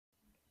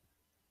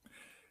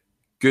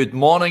Good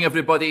morning,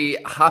 everybody.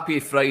 Happy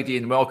Friday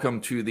and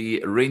welcome to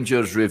the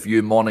Rangers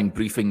Review morning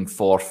briefing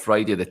for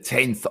Friday, the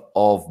 10th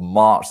of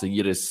March. The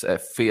year is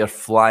fair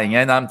flying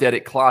in. I'm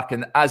Derek Clark,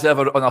 and as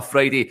ever on a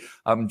Friday,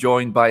 I'm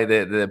joined by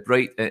the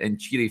bright and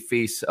cheery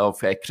face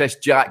of Chris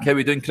Jack. How are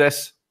we doing,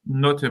 Chris?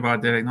 Not too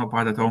bad, Derek. Not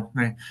bad at all.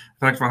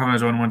 Thanks for having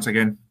us on once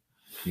again.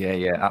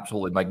 Yeah,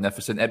 absolutely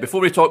magnificent.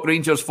 Before we talk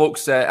Rangers,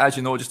 folks, as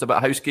you know, just a bit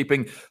of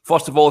housekeeping.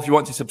 First of all, if you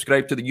want to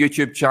subscribe to the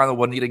YouTube channel,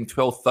 we're nearing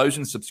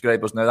 12,000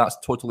 subscribers now. That's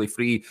totally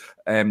free.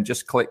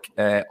 Just click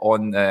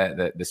on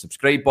the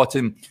subscribe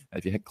button.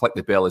 If you click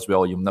the bell as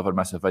well, you'll never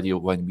miss a video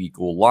when we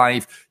go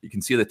live. You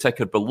can see the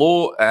ticker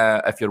below.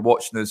 If you're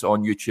watching us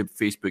on YouTube,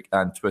 Facebook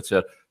and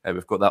Twitter,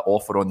 we've got that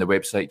offer on the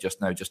website just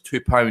now, just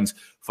 £2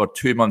 for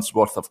 2 months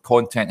worth of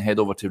content. Head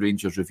over to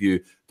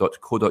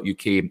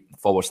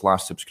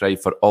rangersreview.co.uk/subscribe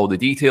for all the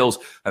details.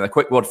 And a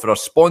quick word for our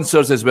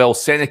sponsors as well.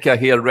 Seneca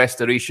Hair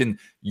Restoration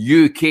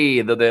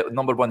UK, they're the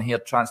 #1 hair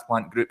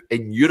transplant group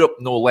in Europe,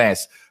 no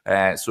less.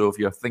 So if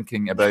you're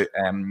thinking about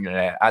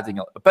adding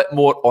a bit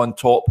more on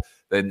top,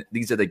 then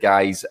these are the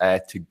guys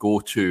to go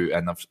to.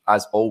 And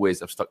as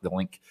always, I've stuck the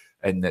link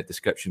in the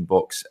description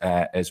box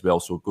as well.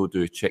 So go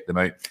do check them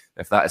out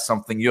if that is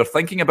something you're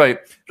thinking about.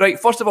 Right,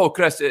 first of all,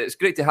 Chris, it's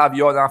great to have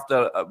you on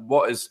after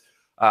what is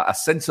a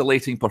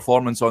scintillating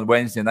performance on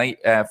Wednesday night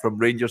from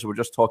Rangers. We're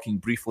just talking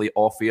briefly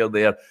off air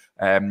there.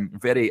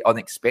 Very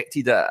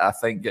unexpected, I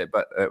think,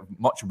 but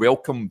much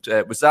welcomed.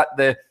 Was that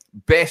the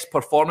best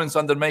performance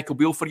under Michael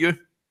Beale for you?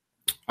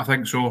 I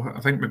think so. I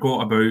think we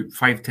got about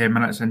 5-10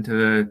 minutes into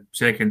the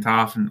second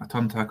half, and I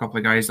turned to a couple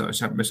of guys that were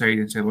sitting beside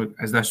and said, look,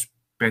 is this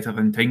better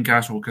than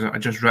Tynecastle? Because I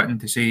just written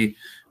to say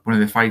one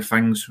of the 5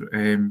 things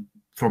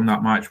from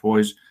that match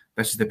was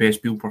this is the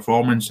best Beale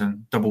performance,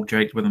 and double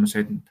checked with them and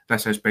said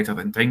this is better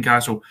than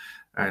Tynecastle,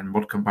 and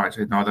word come back and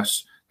said no,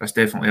 this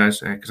definitely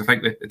is, because I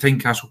think the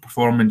Tynecastle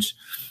performance,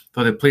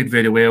 though they played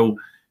very well,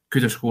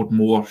 could have scored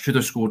more, should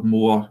have scored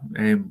more,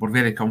 were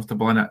very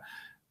comfortable in it,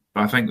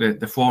 but I think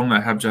the form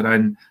that Hibs are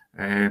in,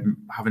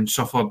 having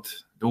suffered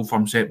the Old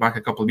Firm setback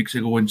a couple of weeks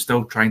ago and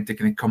still trying to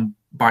kind of come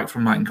back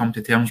from that and come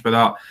to terms with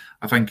that,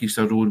 I think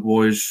Easter Road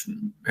was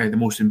the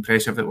most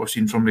impressive that we've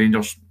seen from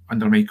Rangers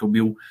under Michael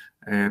Beale.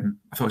 I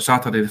thought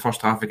Saturday, the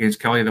first half against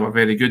Killie, they were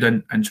very good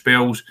in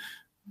spells.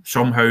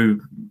 Somehow,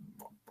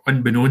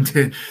 unbeknown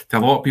to a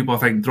lot of people, I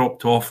think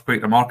dropped off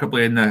quite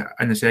remarkably in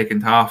the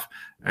second half.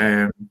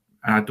 And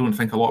I don't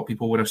think a lot of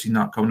people would have seen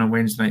that coming on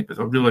Wednesday night, but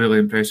they were really, really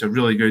impressive,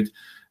 really good.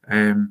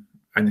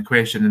 And the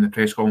question in the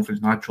press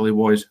conference naturally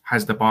was,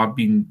 has the bar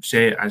been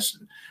set? Is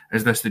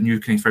this the new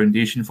kind of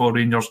foundation for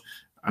Rangers?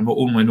 And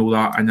we'll only know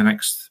that in the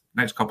next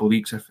couple of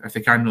weeks if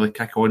they can really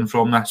kick on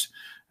from this.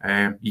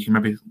 You can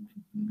maybe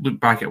look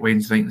back at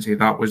Wednesday night and say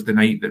that was the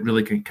night that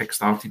really kind of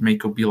kick-started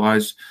Michael Beale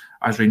as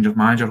Rangers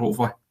manager,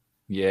 hopefully.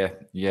 Yeah,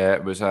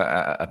 it was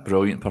a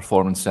brilliant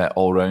performance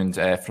all round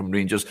from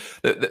Rangers.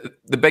 There's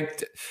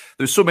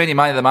so many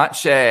man of the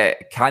match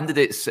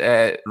candidates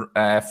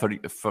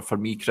for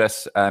me,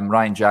 Chris.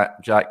 Ryan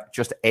Jack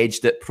just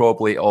edged it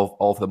probably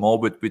of them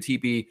all.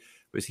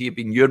 Was he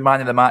been your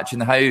man of the match,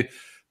 and how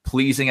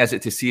pleasing is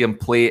it to see him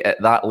play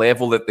at that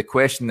level? That the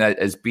question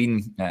that has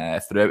been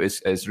throughout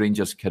his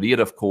Rangers career,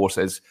 of course,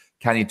 is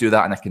can he do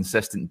that on a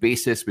consistent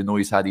basis? We know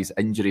he's had his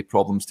injury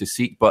problems to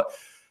seek, but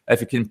if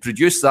he can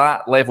produce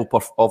that level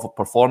of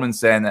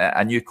performance, then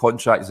a new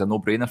contract is a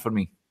no-brainer for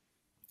me.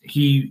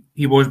 He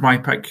was my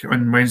pick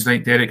on Wednesday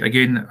night, Derek.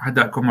 Again, had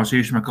that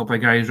conversation with a couple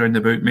of guys round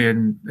about me,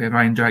 and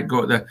Ryan Jack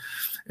got the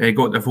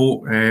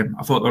vote.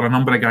 I thought there were a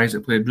number of guys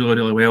that played really,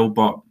 really well,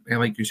 but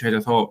like you said,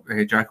 I thought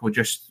Jack would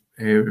just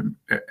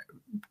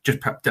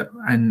picked it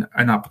in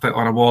that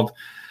particular award.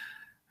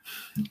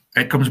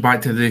 It comes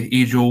back to the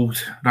age-old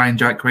Ryan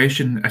Jack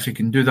question. If you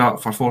can do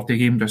that for 40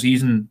 games a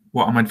season,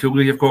 what a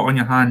midfielder you've got on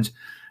your hands.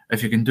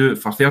 If you can do it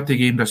for 30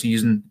 games a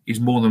season, he's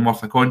more than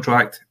worth a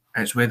contract.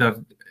 It's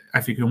whether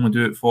if you can only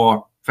do it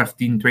for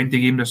 15, 20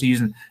 games a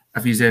season,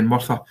 if he's then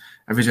worth it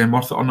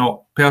or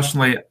not.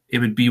 Personally, he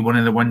would be one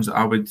of the ones that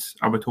I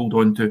would hold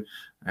on to.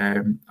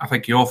 I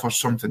think he offers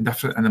something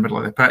different in the middle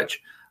of the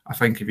pitch. I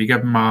think if you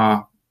give him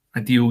a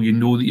deal, you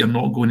know that you're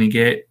not going to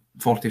get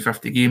 40,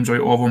 50 games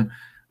out of him.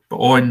 But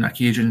on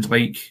occasions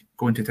like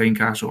going to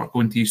Tynecastle or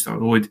going to Easter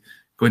Road,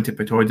 going to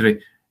Pittodrie,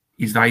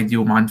 he's the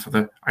ideal man for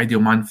the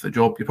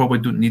job. You probably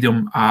don't need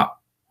him at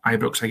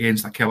Ibrox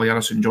against a Kelly or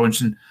a St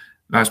Johnstone.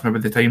 That's maybe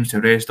the times to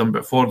rest him.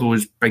 But for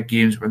those big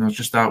games when there's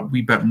just that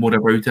wee bit more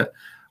about it,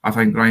 I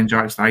think Ryan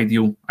Jack's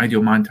the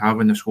ideal man to have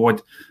in the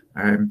squad.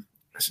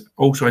 It's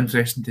also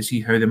interesting to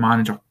see how the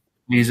manager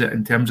plays it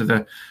in terms of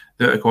the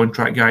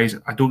contract guys.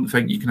 I don't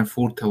think you can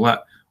afford to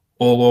let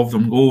all of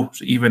them go.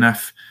 So even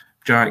if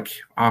Jack,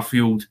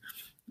 Arfield,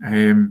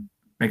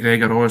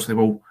 McGregor obviously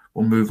will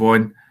move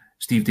on.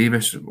 Steve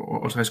Davis,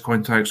 his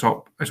contract's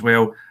up as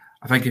well.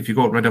 I think if you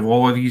got rid of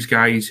all of these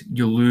guys,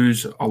 you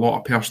lose a lot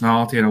of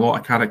personality and a lot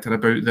of character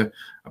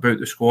about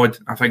the squad.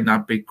 I think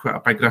that'd be quite a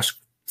big risk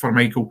for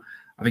Michael.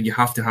 I think you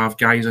have to have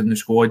guys in the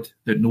squad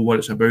that know what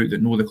it's about,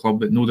 that know the club,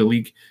 that know the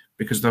league,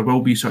 because there will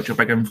be such a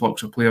big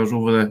influx of players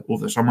over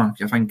the summer.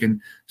 You're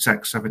thinking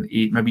 6, 7,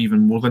 8, maybe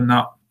even more than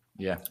that.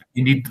 Yeah,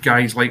 you need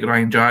guys like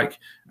Ryan Jack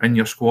in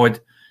your squad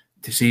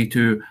to say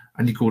to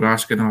a Nico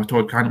Raskin or a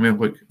Todd Cantwell,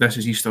 look, this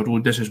is Easter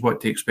Road, this is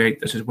what to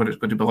expect, this is what it's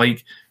going to be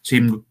like.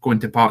 Same going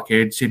to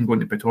Parkhead, same going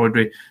to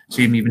Pittodrie,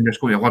 same even just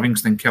going to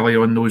Livingston, Kelly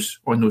on those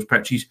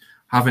pitches.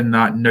 Having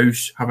that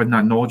nous, having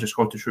that knowledge of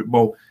Scottish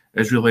football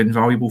is really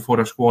invaluable for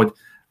a squad.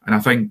 And I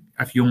think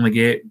if you only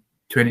get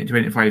 20 to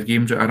 25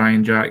 games out of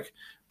Ryan Jack,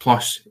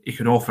 plus he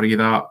can offer you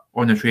that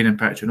on the training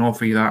pitch and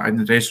offer you that in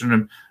the dressing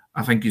room,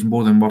 I think he's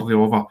more than worthy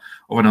of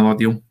another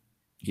deal.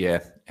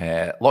 Yeah,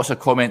 lots of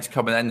comments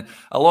coming in.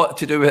 A lot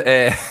to do with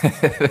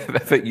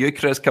with you,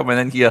 Chris, coming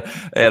in here.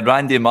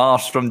 Randy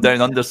Marsh from Down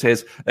Under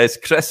says, "Is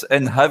Chris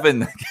in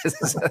heaven?"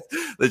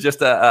 There's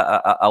just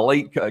a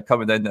light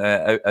coming in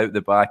out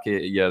the back of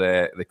your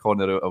the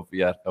corner of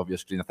your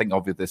screen. I think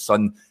obviously the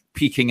sun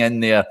peeking in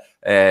there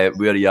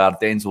where you are.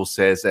 Denzel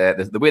says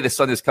the way the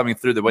sun is coming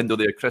through the window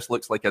there, Chris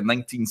looks like a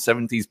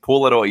 1970s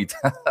Polaroid.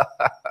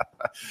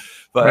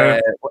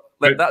 But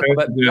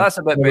that's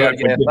a bit better.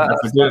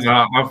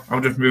 Yeah,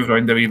 I'll just move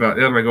around a wee bit.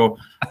 There we go.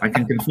 I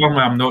can confirm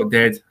I'm not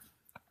dead.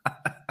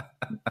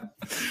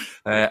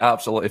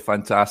 Absolutely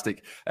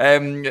fantastic.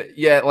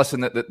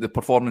 Listen, the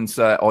performance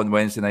on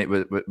Wednesday night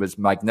was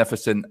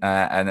magnificent,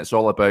 and it's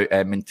all about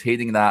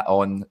maintaining that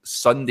on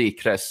Sunday,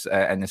 Chris,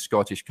 in the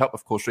Scottish Cup.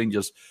 Of course,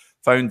 Rangers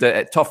found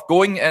it tough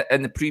going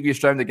in the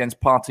previous round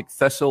against Partick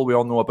Thistle. We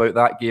all know about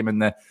that game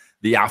and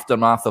the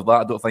aftermath of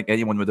that. I don't think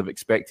anyone would have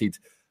expected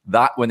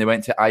that when they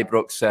went to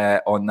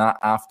Ibrox on that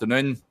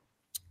afternoon.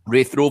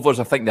 Raith Rovers,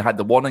 I think they had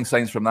the warning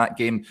signs from that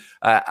game.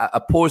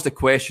 I posed a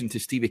question to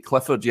Stevie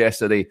Clifford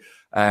yesterday.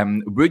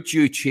 Would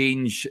you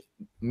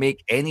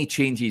make any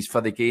changes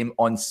for the game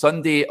on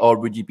Sunday, or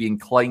would you be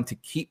inclined to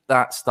keep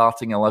that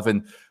starting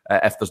 11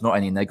 if there's not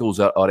any niggles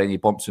or any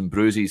bumps and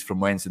bruises from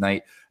Wednesday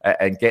night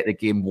and get the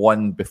game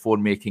won before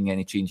making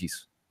any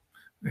changes?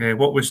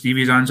 What was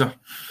Stevie's answer?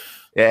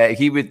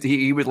 He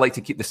would like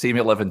to keep the same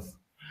 11.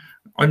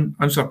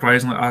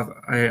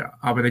 Unsurprisingly,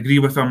 I would agree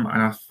with him,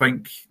 and I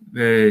think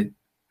the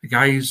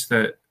guys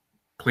that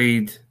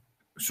played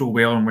so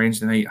well on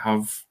Wednesday night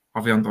have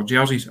the under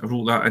jerseys. I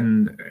wrote that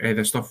in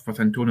the stuff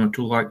with Antonio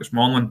Čolak this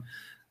morning.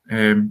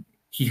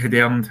 He had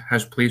earned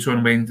his place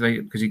on Wednesday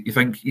night because you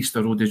think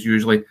Easter Road is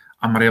usually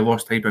a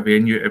Morelos type of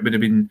venue. It would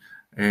have been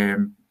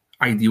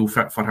ideal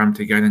fit for him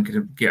to get in and kind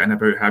of get in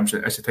about Hibs.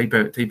 It's a type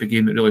of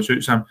game that really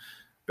suits him.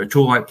 But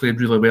Čolak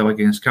played really well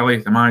against Kelly.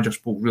 The manager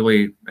spoke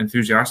really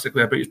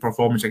enthusiastically about his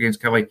performance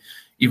against Kelly,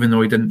 even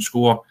though he didn't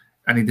score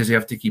and he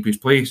deserved to keep his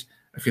place.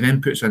 If he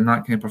then puts in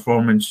that kind of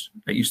performance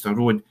at Easter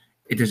Road,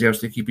 he deserves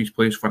to keep his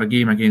place for a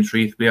game against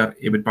Raith where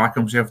he would back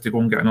himself to go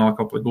and get another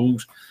couple of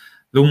goals.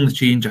 The only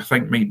change, I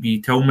think, might be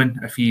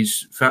Tillman. If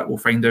he's fit, we'll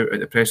find out at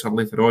the presser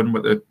later on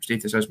what the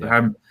status is for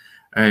him.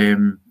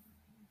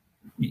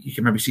 You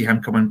can maybe see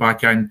him coming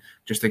back in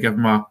just to give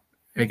him a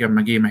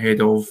game ahead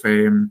of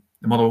the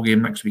Motherwell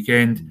game next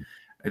weekend.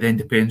 It then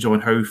depends on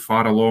how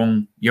far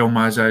along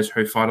Yilmaz is,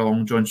 how far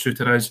along John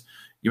Souttar is.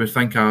 You would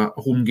think a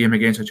home game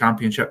against a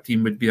championship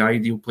team would be the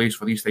ideal place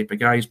for these type of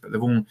guys, but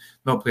they've only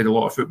not played a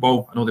lot of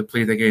football. I know they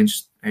played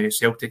against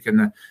Celtic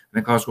in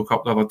the Glasgow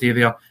Cup the other day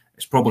there.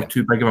 It's probably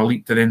too big of a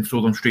leap to then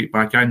throw them straight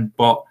back in,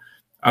 but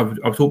I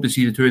would hope to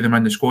see the two of them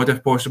in the squad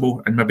if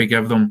possible and maybe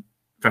give them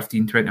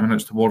 15, 20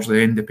 minutes towards the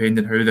end,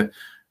 depending how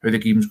the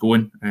game's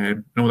going. I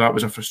know that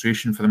was a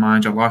frustration for the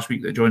manager last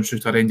week that John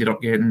Souttar ended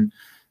up getting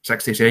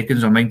 60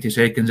 seconds or 90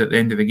 seconds at the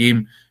end of the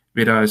game,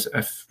 whereas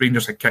if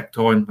Rangers had kicked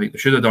on like they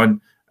should have done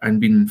and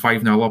been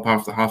 5-0 up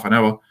after half an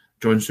hour,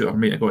 John Souttar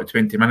might have got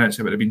 20 minutes.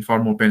 It would have been far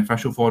more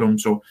beneficial for him.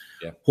 So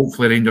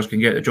hopefully Rangers can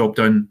get the job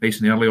done nice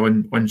and early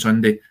on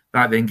Sunday.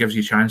 That then gives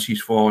you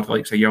chances for the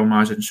likes of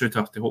Yilmaz and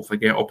Souttar to hopefully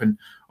get up and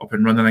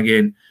running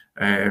again.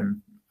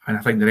 And I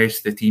think the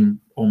rest of the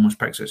team almost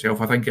picks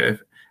itself. I think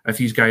if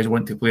these guys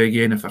want to play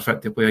again, if they're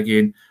fit to play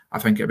again, I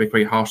think it'd be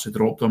quite harsh to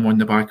drop them on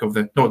the back of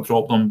not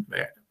drop them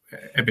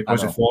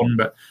because of form,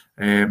 but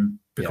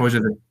because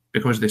of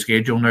the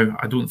schedule now.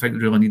 I don't think they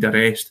really need a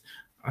rest.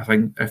 I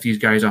think if these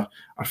guys are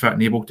fit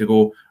and able to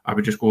go, I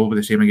would just go with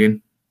the same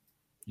again.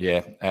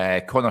 Yeah,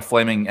 Connor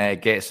Fleming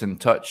gets in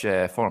touch,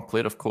 former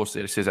player, of course.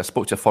 He says, I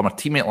spoke to a former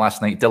teammate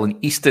last night, Dylan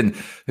Easton,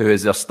 who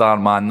is their star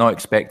man, not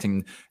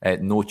expecting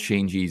no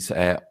changes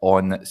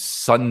on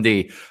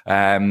Sunday.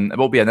 It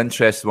will be an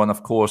interesting one,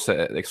 of course.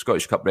 The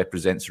Scottish Cup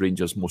represents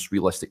Rangers' most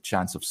realistic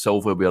chance of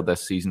silverware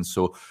this season,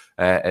 so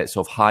it's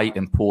of high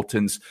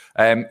importance.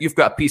 You've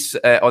got a piece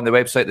on the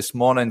website this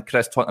morning,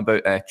 Chris, talking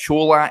about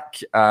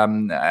Čolak,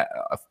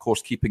 of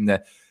course, keeping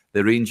the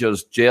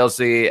Rangers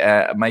jersey.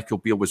 Michael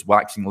Beale was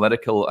waxing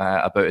lyrical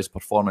about his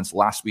performance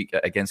last week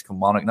against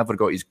Kilmarnock. Never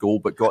got his goal,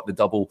 but got the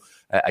double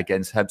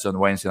against Hibs on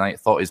Wednesday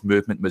night. Thought his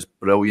movement was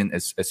brilliant.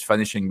 His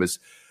finishing was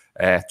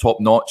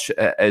top-notch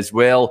as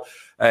well.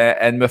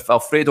 And with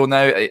Alfredo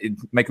now,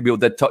 Michael Beale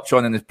did touch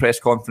on in his press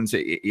conference,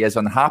 he is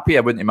unhappy.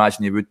 I wouldn't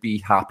imagine he would be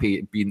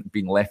happy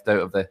being left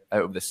out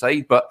of the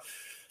side. But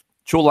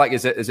Čolak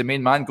is a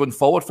main man going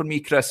forward for me,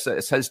 Chris.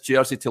 It's his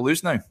jersey to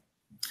lose now.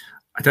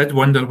 I did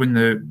wonder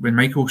when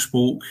Michael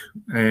spoke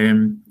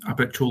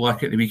about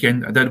Čolak at the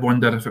weekend. I did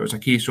wonder if it was a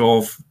case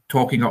of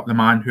talking up the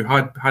man who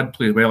had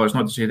played well. It's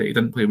not to say that he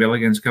didn't play well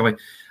against Kelly. I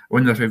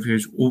wonder if he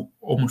was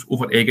almost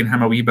over egging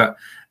him a wee bit,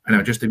 and it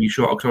was just a wee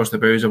shot across the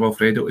bows of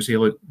Alfredo to say,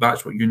 look,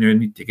 that's what you now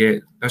need to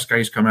get. This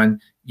guy's come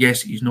in.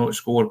 Yes, he's not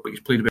scored, but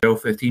he's played well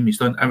for the team. He's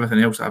done everything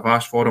else that I've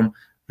asked for him.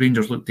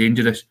 Rangers look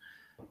dangerous.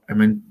 I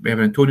mean, when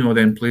Antonio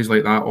then plays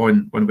like that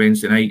on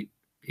Wednesday night,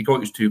 he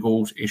got his 2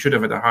 goals. He should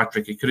have had a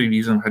hat-trick. He could have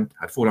easily had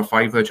 4 or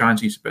 5 of the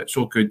chances, but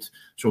so could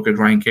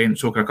Ryan Kent,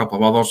 so could a couple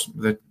of others,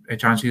 the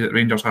chances that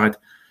Rangers had.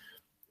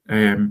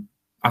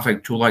 I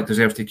think Čolak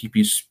deserves to keep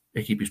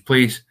his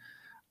place.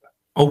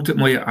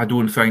 Ultimately, I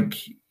don't think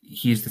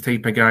he's the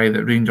type of guy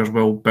that Rangers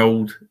will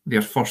build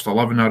their first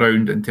 11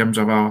 around in terms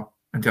of a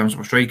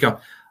striker.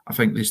 I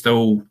think they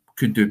still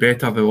could do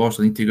better. They'll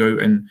also need to go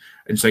out and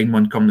sign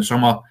one come the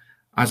summer.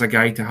 As a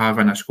guy to have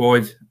in a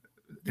squad,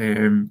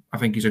 I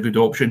think he's a good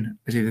option.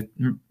 Is he the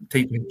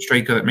type of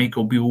striker that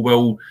Michael Beale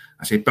will,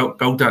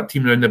 build that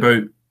team round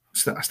about?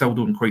 I still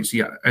don't quite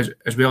see it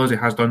as well as he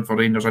has done for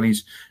Rangers in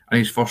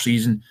his first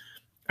season.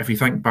 If you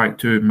think back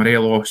to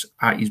Morelos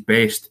at his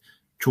best,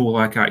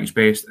 Čolak at his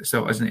best, it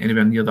still isn't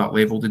anywhere near that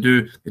level. They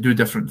do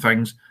different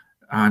things,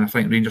 and I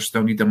think Rangers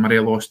still need a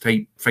Morelos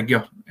type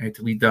figure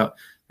to lead that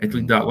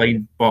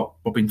line. But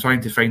we've been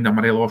trying to find a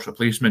Morelos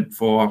replacement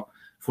for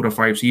 4 or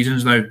 5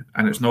 seasons now,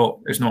 and it's not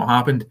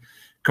happened.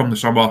 Come the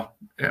summer,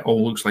 it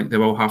all looks like they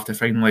will have to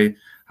finally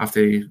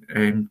do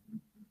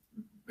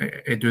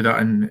that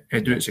and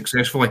do it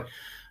successfully.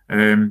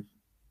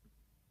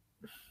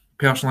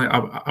 Personally,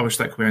 I would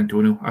stick with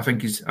Antonio. I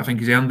think he's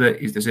earned it.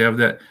 He's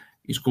deserved it.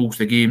 His goals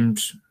to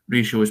games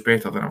ratio is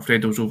better than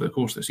Alfredo's over the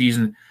course of the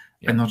season,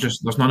 and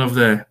there's none of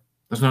the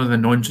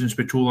nonsense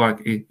with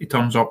Čolak. He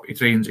turns up, he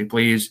trains, he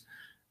plays.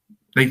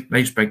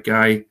 Nice big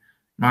guy.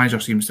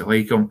 Manager seems to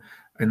like him.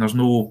 And there's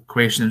no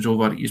questions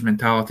over his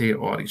mentality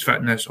or his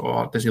fitness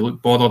or does he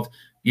look bothered.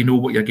 You know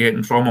what you're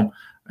getting from him.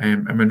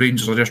 And when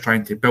Rangers are just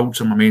trying to build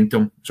some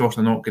momentum, it's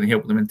also not going to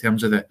help them in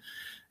terms of the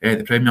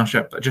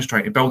Premiership. They're just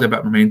trying to build a bit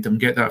of momentum,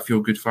 get that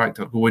feel-good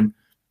factor going.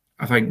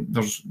 I think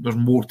there's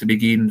more to be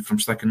gained from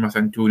sticking with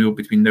Antonio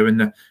between now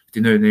and the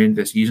end of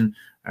the season.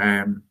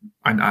 And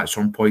at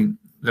some point,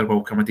 there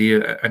will come a day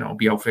and it'll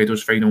be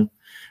Alfredo's final.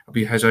 It'll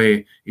be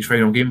his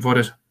final game for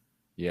us.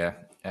 Yeah.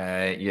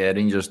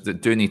 Rangers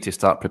do need to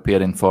start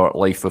preparing for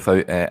life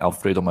without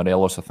Alfredo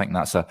Morelos. I think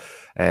that's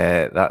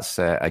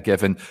a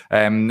given.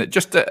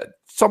 Just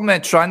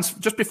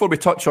before we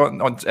touch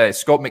on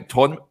Scott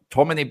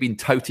McTominay being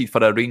touted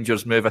for a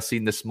Rangers move, I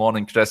seen this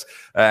morning, Chris,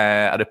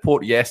 a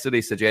report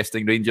yesterday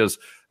suggesting Rangers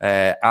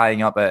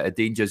eyeing up a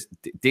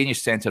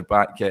Danish centre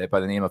back by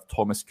the name of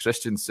Thomas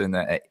Christensen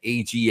at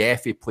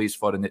AGF. He plays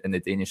for in the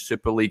Danish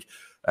Super League.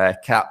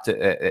 Capped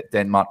at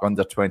Denmark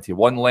under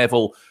 21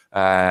 level,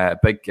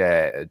 big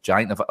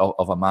giant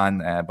of a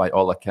man by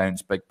all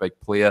accounts, big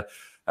player.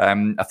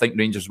 I think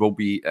Rangers will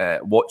be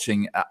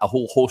watching a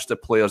whole host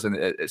of players, and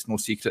it's no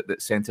secret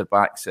that centre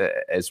backs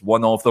is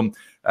one of them.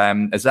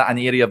 Is that an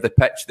area of the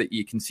pitch that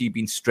you can see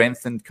being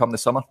strengthened come the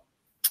summer?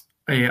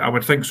 I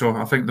would think so.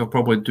 I think they'll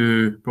probably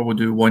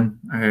do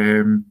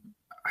one.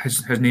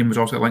 His name was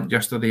also linked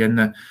yesterday in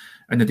the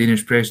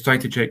Danish press. Tried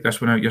to check this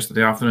one out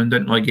yesterday afternoon,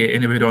 didn't really get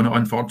anywhere on it,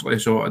 unfortunately.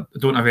 So I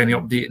don't have any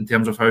update in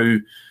terms of how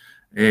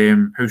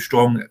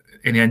strong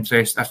any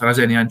interest, if there is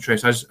any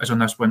interest, is on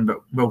this one. But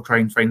we'll try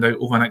and find out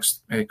over the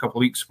next couple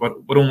of weeks. We're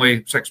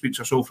only 6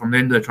 weeks or so from the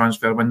end of the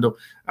transfer window,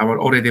 and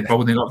we're already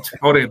building up to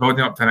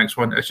the next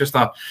one. It's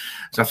a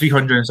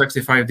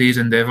 365 days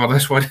endeavour,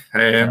 this one.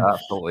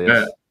 Absolutely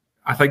is.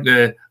 I think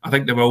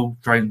they will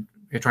try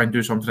and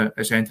do something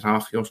at centre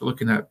half. You're also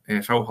looking at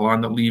Phil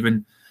Hollander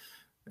leaving.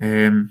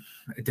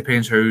 It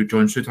depends how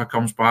John Souttar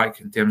comes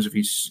back in terms of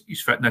his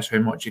fitness, how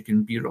much he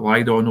can be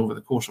relied on over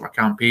the course of a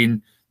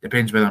campaign.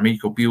 Depends whether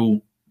Michael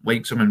Beale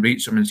likes him and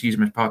rates him and sees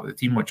him as part of the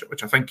team, which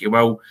I think he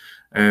will.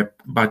 But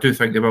I do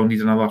think they will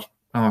need another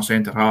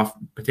centre half.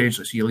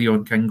 Potentially see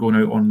Leon King going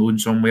out on loan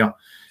somewhere,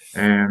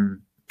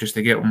 just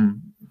to get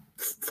him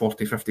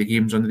 40, 50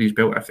 games under his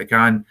belt if they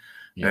can.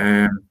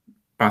 Yeah.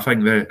 But I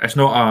think that it's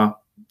not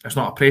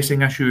a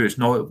pressing issue. It's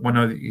not one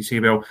of you say,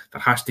 well,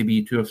 there has to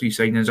be 2 or 3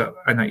 signings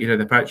in that area of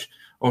the pitch.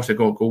 Also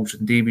got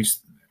Goldson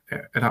Davies.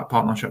 That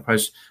partnership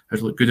has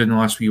looked good in the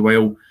last few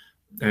while.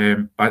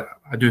 But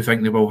I do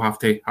think they will have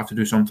to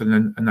do something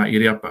in that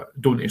area. But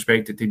don't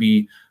expect it to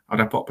be a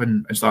rip up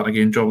and start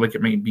again job like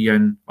it might be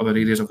in other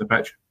areas of the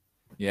pitch.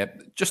 Yeah,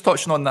 just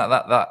touching on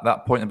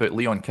that point about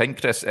Leon King,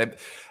 Chris.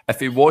 If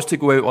he was to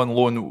go out on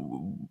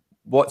loan,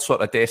 what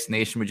sort of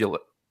destination would you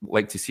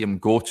like to see him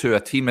go to? A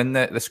team in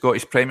the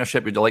Scottish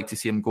Premiership? Would you like to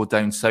see him go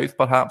down south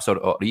perhaps,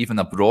 or even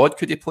abroad?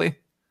 Could he play?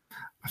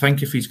 I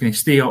think if he's going to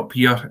stay up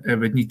here, it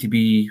would need to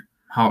be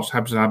Hearts,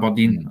 Hibs or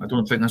Aberdeen. I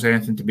don't think there's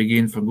anything to be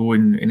gained for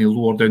going any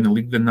lower down the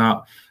league than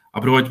that.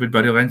 Abroad would be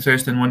a real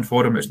interesting one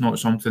for him. It's not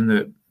something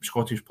that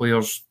Scottish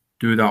players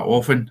do that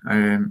often,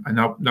 and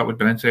that would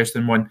be an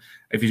interesting one.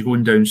 If he's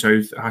going down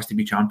south, it has to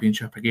be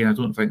Championship again. I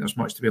don't think there's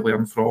much to be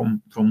learned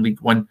from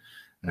League One.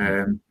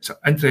 It's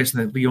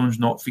interesting that Lyon's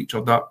not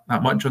featured that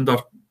much under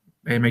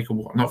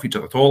Michael, not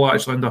featured at all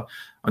actually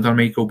under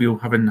Michael Beale,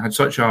 having had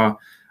such an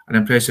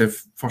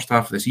impressive first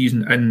half of the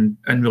season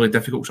in really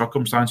difficult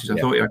circumstances. I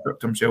thought he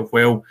equipped himself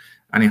well,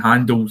 and he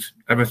handled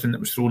everything that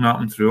was thrown at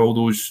him through all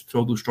those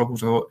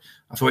struggles.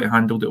 I thought he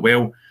handled it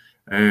well.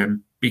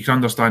 But you can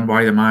understand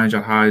why the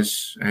manager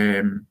has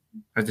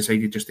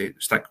decided just to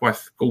stick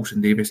with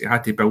Golson Davis. He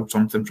had to build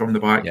something from the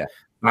back.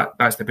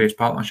 That's the best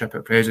partnership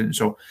at present.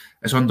 So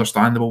it's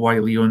understandable why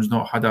Lyon's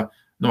not had a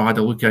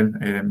look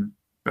in.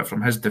 But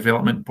from his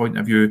development point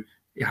of view,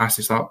 he has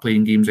to start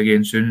playing games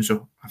again soon.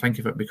 So I think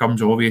if it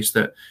becomes obvious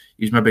that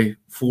he's maybe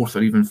 4th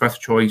or even 5th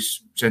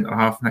choice centre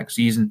half next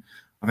season,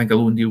 I think a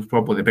loan deal is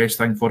probably the best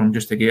thing for him,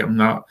 just to get him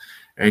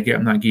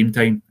that game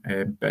time.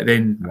 But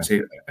then I say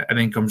it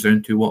then comes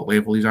down to what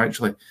level he's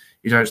actually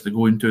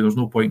going to. There's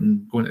no point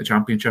in going to the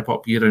Championship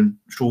up here and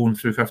strolling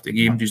through 50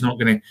 games. He's not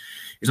going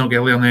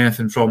to learn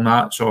anything from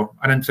that. So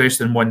an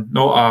interesting one,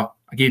 not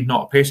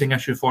a pacing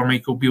issue for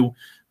Michael Beale,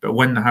 but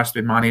one that has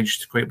to be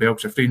managed quite well.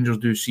 Because if Rangers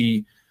do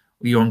see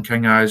Leon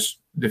King as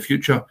the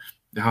future,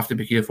 they have to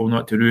be careful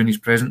not to ruin his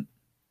present.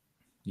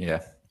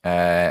 Yeah.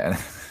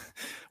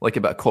 Like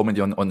a bit of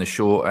comedy on the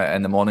show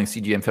in the morning.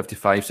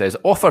 CGM55 says,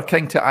 offer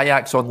King to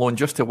Ajax on loan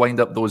just to wind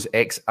up those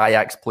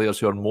ex-Ajax players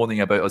who are moaning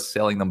about us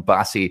selling them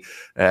Bassey.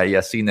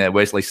 I've seen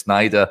Wesley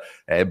Sneijder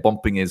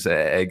bumping his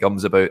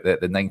gums about the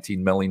 £19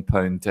 million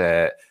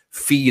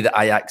fee that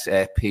Ajax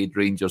paid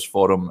Rangers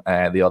for him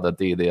the other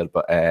day there.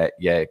 But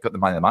got the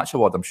Man of the Match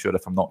award, I'm sure,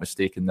 if I'm not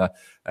mistaken,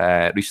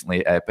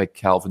 recently. Big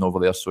Calvin over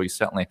there, so he's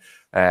certainly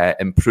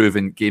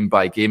improving game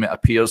by game, it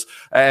appears.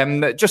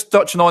 Just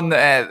touching on,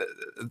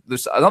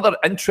 there's another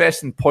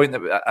interesting point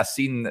that I've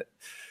seen.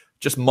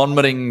 Just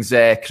murmurings,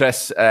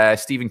 Chris.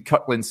 Stephen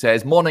Kirkland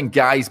says, morning,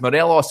 guys.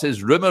 Morelos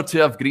is rumoured to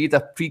have agreed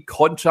a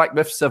pre-contract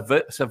with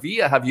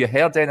Sevilla. Have you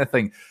heard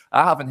anything?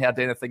 I haven't heard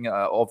anything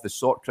of the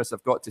sort, Chris,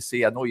 I've got to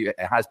say. I know it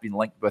has been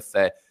linked with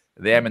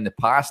them in the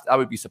past. I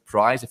would be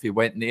surprised if he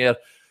went there.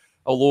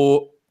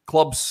 Although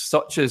clubs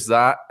such as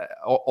that,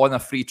 on a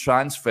free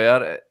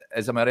transfer,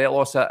 is a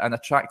Morelos an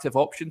attractive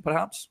option,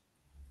 perhaps?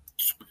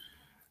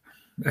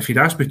 If you'd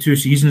asked me 2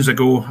 seasons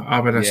ago, I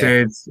would have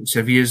said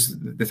Sevilla's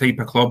the type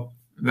of club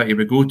that you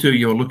would go to.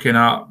 You're looking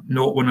at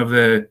not one of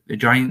the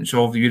giants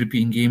of the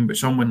European game, but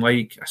someone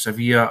like a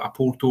Sevilla, a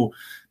Porto,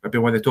 maybe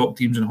one of the top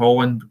teams in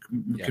Holland,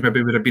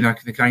 maybe would have been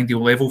the kind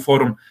of level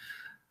for him.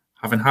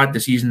 Having had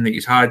the season that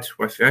he's had,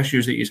 with the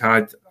issues that he's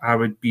had, I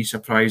would be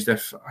surprised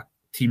if a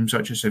team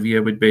such as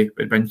Sevilla would be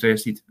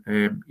interested.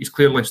 He's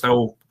clearly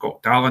still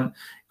got talent,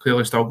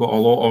 clearly still got a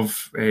lot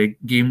of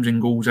games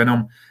and goals in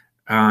him,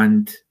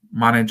 and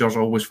managers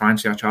always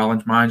fancy a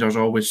challenge. Managers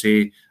always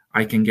say,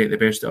 I can get the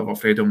best out of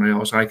Alfredo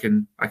Morelos. I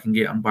can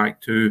get him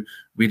back to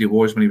where he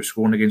was when he was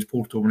scoring against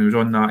Porto, when he was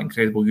on that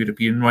incredible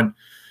European run.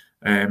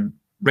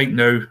 Right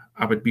now,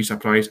 I would be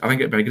surprised. I think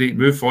it'd be a great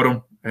move for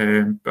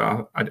him,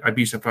 but I'd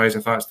be surprised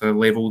if that's the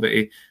level that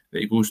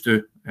he goes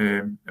to.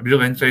 It'd be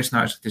really interesting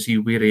actually to see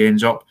where he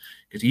ends up,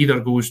 because he either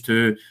goes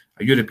to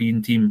a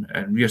European team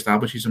and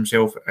re-establishes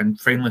himself and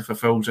finally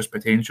fulfills this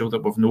potential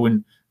that we've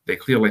known that he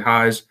clearly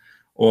has,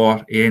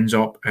 or he ends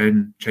up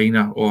in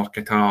China or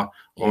Qatar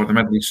or the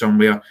Middle East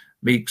somewhere,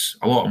 makes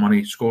a lot of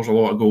money, scores a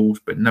lot of goals,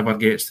 but never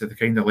gets to the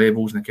kind of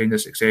levels and the kind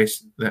of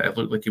success that it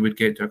looked like he would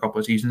get to a couple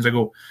of seasons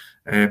ago.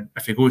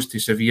 If he goes to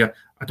Sevilla,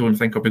 I don't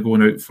think I'll be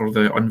going out for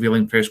the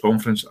unveiling press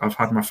conference. I've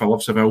had my fill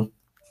of Seville.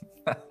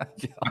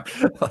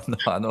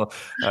 I know.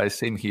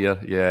 Same here.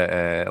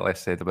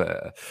 Less said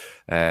about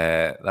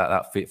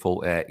that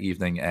fateful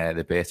evening,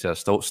 the better.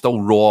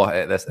 Still raw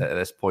at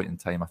this point in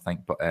time, I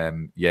think. But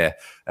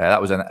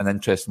that was an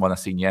interesting one I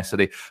seen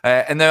yesterday.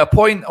 And now a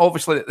point,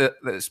 obviously,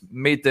 that's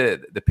made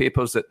the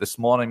papers that this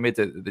morning, made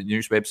the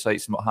news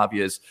websites and what have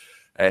you, is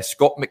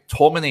Scott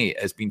McTominay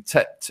has been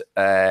tipped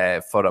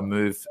for a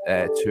move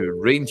to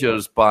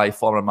Rangers by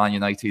former Man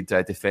United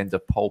defender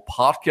Paul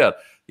Parker.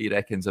 He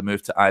reckons a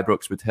move to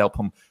Ibrox would help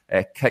him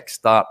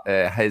kickstart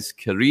his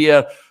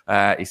career.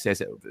 He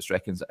says it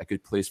reckons a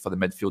good place for the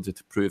midfielder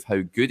to prove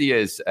how good he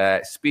is.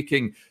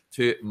 Speaking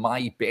to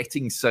my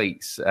betting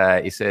sites,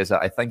 he says,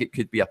 I think it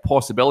could be a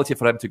possibility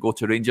for him to go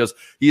to Rangers.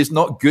 He is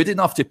not good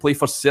enough to play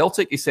for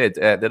Celtic, he said.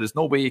 There is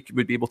no way he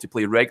would be able to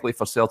play regularly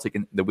for Celtic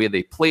in the way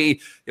they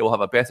play. He'll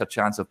have a better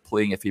chance of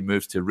playing if he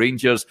moves to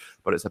Rangers,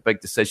 but it's a big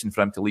decision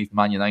for him to leave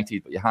Man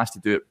United. But he has to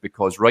do it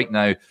because right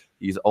now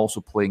he's also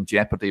playing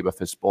jeopardy with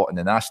his spot in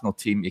the national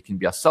team. He can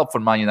be a sub for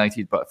Man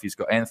United, but if he's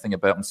got anything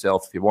about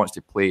himself, if he wants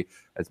to play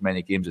as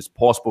many games as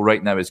possible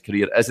right now, his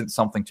career isn't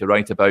something to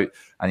write about,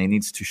 and he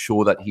needs to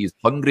show that he's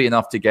hungry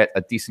enough to get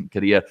a decent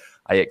career.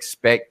 I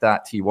expect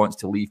that he wants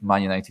to leave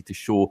Man United to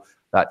show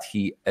that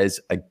he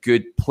is a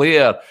good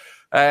player.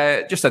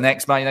 Just an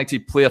ex-Man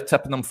United player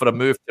tipping him for a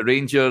move to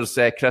Rangers.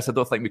 Chris, I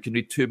don't think we can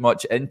read too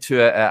much into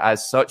it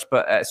as such,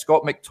 but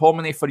Scott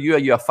McTominay, for you, are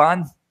you a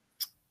fan?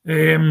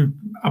 I'm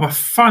a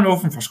fan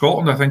of him for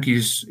Scotland. I think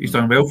he's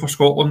done well for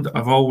Scotland.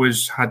 I've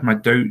always had my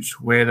doubts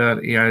whether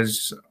he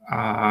is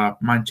a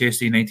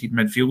Manchester United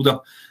midfielder.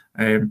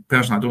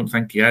 Personally, I don't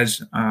think he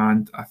is,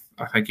 and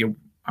I think he'll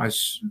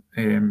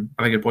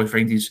probably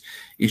find his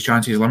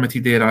chances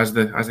limited there as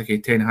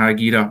the Ten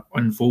Hag era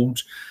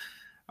unfolds.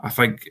 I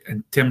think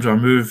in terms of a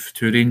move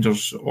to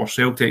Rangers or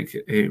Celtic,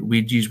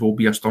 wages will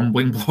be a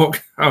stumbling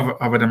block.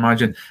 I would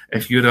imagine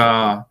if you're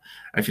a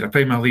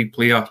Premier League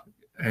player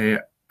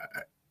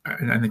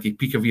and the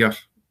peak of your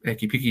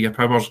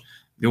powers,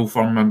 the Old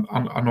Firm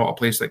are not a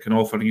place that can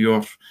offer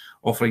you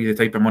the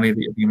type of money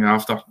that you're being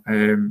after.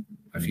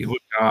 If you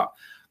look at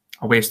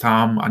a West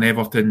Ham, an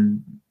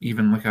Everton,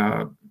 even like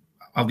a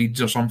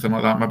Leeds or something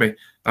like that, maybe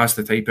that's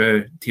the type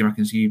of team I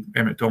can see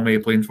Emmett Tomley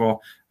playing for,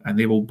 and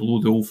they will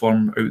blow the Old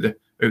Firm out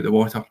the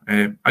water.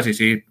 As you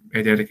say,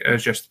 Derek, it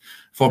is just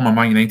former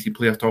Man United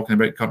player talking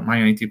about current Man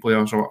United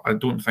player, so I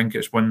don't think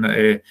it's one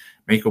that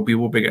Michael Beale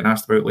will be getting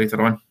asked about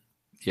later on.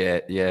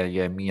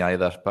 Yeah, me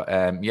either.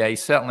 But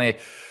he's certainly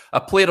a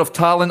player of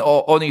talent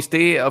on his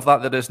day. Of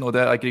that, there is no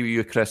doubt. I agree with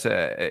you, Chris.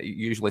 It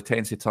usually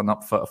tends to turn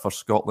up for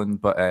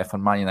Scotland, but for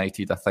Man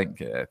United, I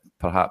think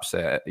perhaps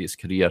his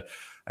career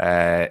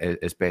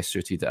is best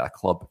suited at a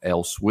club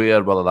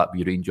elsewhere, whether that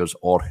be Rangers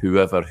or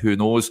whoever, who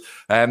knows.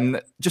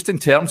 Just in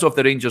terms of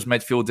the Rangers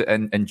midfield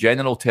in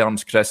general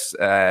terms, Chris,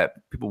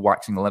 people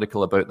waxing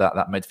lyrical about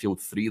that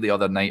midfield three the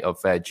other night of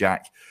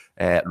Jack,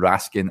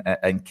 Raskin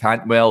and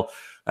Cantwell.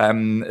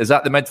 Is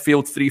that the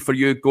midfield three for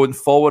you going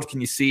forward?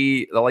 Can you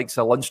see the likes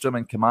of Lundstram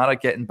and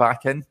Kamara getting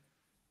back in?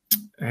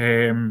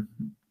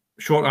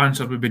 Short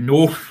answer would be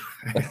no.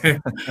 I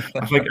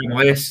think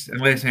unless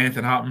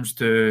anything happens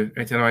to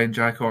Ryan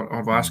Jack or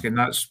Raskin,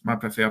 that's my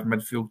preferred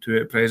midfield to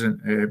at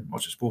present. I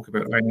also spoke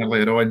about Ryan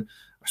earlier on.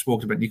 I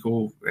spoke about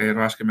Nico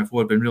Raskin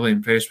before. I've been really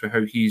impressed with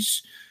how he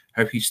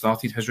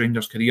started his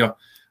Rangers career.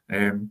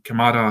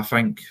 Kamara, I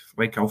think,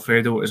 like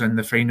Alfredo, is in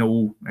the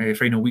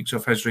final weeks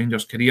of his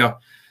Rangers career.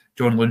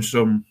 John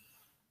Lundstram,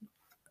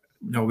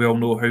 we all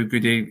know how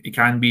good he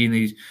can be, and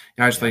he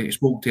actually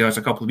spoke to us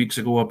a couple of weeks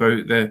ago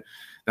about the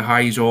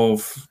highs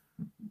of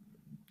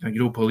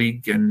Europa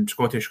League and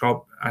Scottish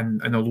Cup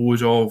and the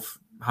lows of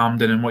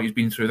Hampden and what he's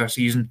been through this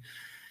season.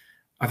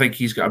 I think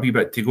he's got a wee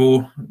bit to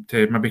go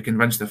to maybe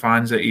convince the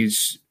fans that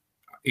he's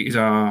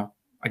a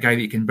guy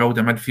that you can build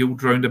a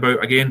midfield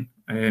roundabout again.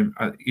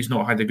 He's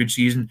not had a good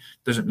season.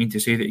 Doesn't mean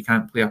to say that he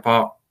can't play a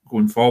part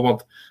going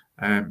forward.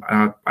 And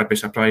I'd be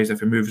surprised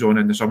if he moves on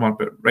in the summer.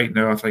 But right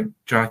now, I think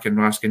Jack and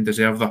Raskin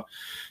deserve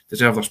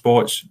their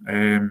spots.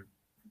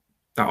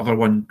 That other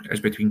one is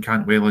between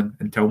Cantwell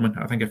and Tillman.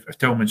 I think if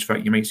Tillman's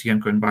fit, you might see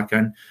him going back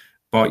in.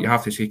 But you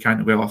have to say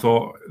Cantwell, I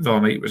thought the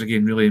other night was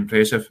again really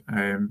impressive.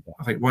 I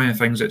think one of the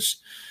things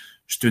that's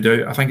stood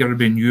out, I think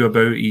everybody knew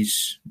about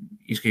his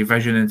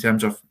vision in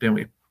terms of being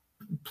able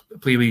to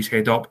play with his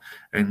head up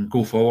and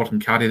go forward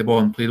and carry the ball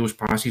and play those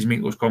passes,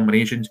 make those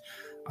combinations.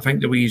 I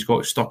think the way he's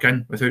got stuck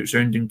in without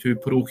sounding too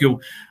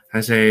parochial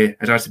has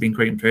actually been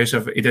quite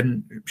impressive. He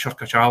didn't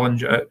shirk a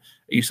challenge at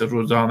Easter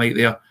Road the other night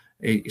there.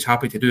 He's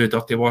happy to do the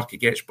dirty work. He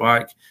gets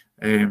back.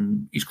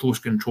 He's close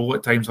control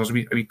at times. There's a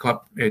wee clip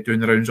doing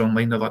the rounds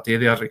online the other day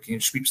there. He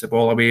sweeps the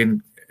ball away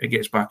and it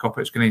gets back up.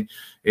 It's kind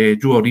of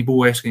Joe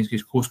Aribo-esque.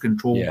 He's close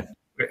control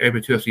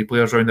every 2 or 3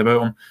 players round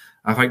about him.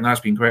 I think that's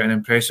been quite an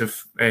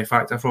impressive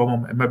factor from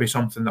him, and maybe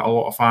something that a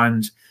lot of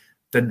fans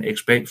didn't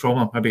expect from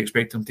him. Maybe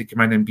expect him to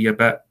come in and be a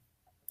bit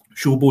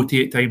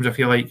showboaty at times, I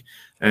feel like.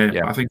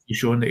 I think he's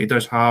shown that he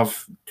does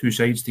have two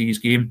sides to his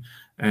game,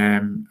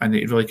 and that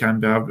he really can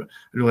be a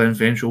really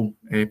influential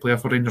player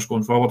for Rangers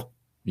going forward.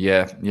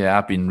 Yeah,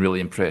 I've been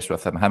really impressed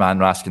with him. Him and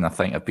Raskin, I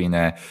think, have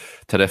been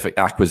terrific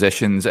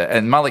acquisitions.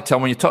 And Malik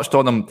Tillman, you touched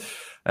on him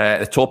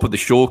at the top of the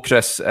show,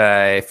 Chris.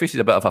 Faces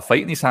a bit of a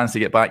fight in his hands to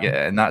get back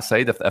in that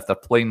side if they're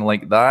playing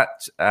like that.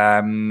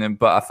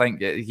 But I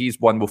think he's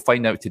one we'll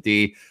find out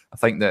today. I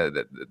think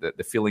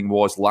the feeling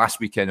was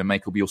last weekend when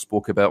Michael Beale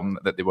spoke about him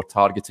that they were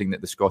targeting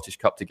the Scottish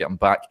Cup to get him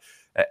back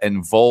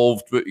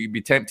involved. Would you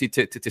be tempted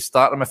to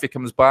start him if he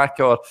comes back,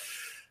 or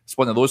it's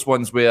one of those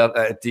ones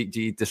where do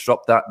you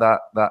disrupt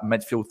that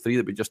midfield three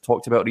that we just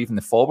talked about, or even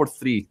the forward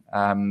three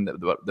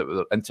that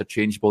were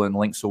interchangeable and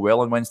linked so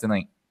well on Wednesday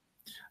night?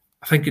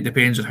 I think it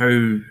depends on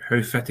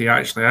how fit he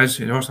actually is.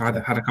 He also had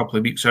a couple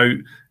of weeks out.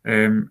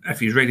 If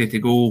he's ready to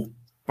go,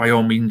 by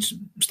all means,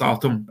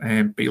 start him.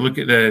 But you look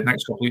at the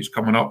next couple of weeks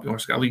coming up.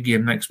 He's got a league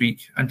game next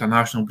week,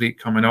 international break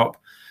coming up.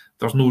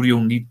 There's no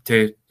real need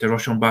to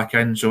rush him back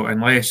in. So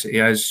unless he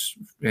is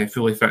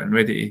fully fit and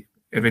ready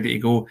to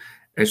go,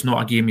 it's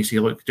not a game you say,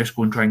 look, just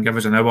go and try and give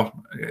us an hour.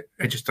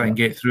 Just try and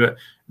get through it.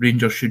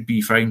 Rangers should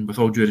be fine, with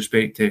all due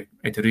respect to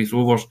Raith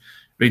Rovers.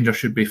 Rangers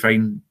should be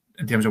fine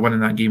in terms of winning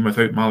that game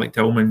without Malik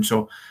Tillman.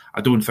 So I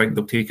don't think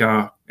they'll take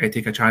a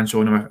chance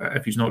on him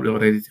if he's not really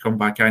ready to come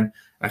back in.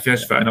 If he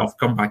is fit enough,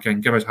 come back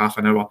in, give us half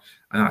an hour,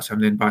 and that's him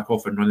then back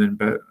off and running.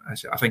 But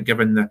I think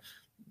given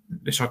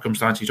the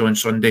circumstances on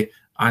Sunday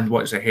and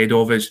what's ahead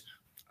of us,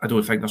 I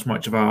don't think there's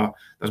much of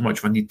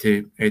a need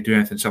to do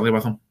anything silly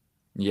with him.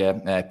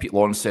 Yeah, Pete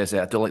Lawrence says,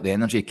 I do like the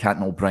energy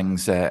Cantwell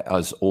brings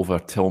us over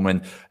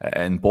Tillman.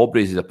 And Bob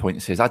raises a point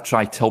and says, I'd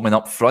try Tillman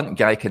up front.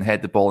 Guy can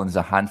head the ball and is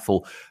a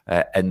handful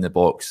in the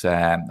box.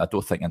 I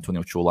don't think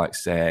Antonio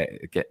Cholak's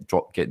get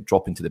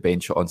dropping to the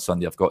bench on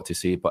Sunday, I've got to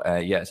say.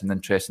 But yeah, it's an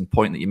interesting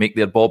point that you make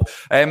there, Bob.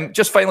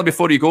 Just finally,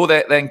 before you go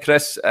then,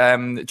 Chris,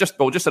 just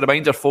a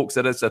reminder, folks,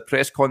 there is a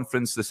press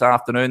conference this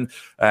afternoon.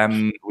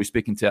 We're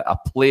speaking to a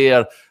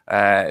player,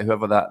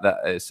 whoever that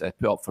is,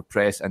 put up for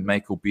press, and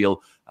Michael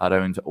Beale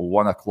around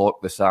 1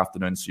 o'clock this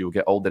afternoon. So you'll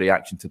get all the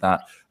reaction to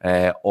that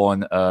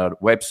on our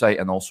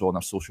website and also on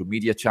our social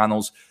media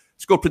channels.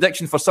 Score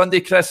prediction for Sunday,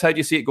 Chris. How do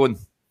you see it going?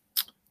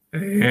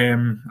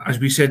 As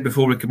we said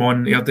before we come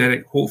on here,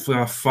 Derek, hopefully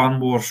a far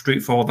more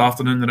straightforward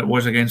afternoon than it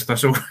was against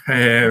Thistle.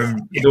 No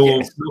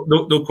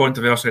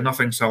controversy,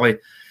 nothing silly.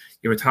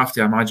 You would have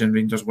to imagine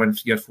Rangers win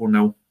 3 or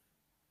 4-0.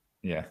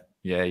 Yeah.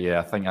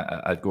 I think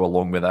I'd go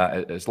along with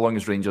that. As long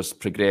as Rangers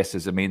progress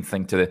is the main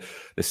thing to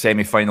the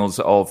semi-finals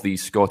of the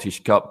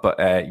Scottish Cup. But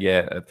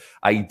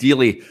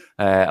ideally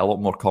a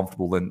lot more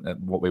comfortable than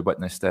what we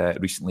witnessed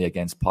recently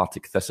against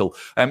Partick Thistle.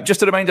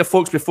 Just a reminder,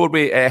 folks, before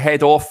we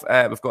head off,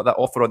 we've got that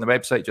offer on the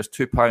website, just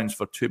 £2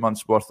 for 2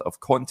 months worth of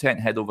content.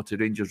 Head over to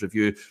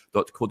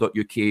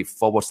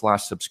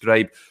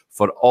rangersreview.co.uk/subscribe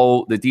for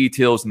all the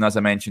details. And as I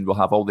mentioned, we'll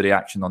have all the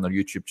reaction on our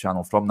YouTube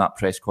channel from that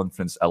press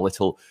conference a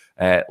little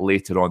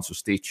later on. So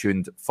stay tuned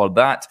for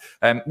that.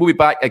 We'll be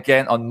back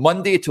again on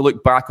Monday to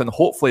look back on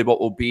hopefully what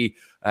will be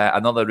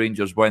another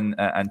Rangers win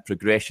and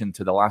progression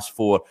to the last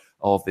 4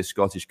 of the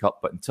Scottish Cup.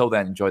 But until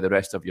then, enjoy the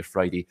rest of your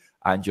Friday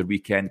and your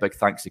weekend. Big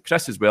thanks to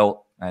Chris as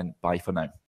well, and bye for now.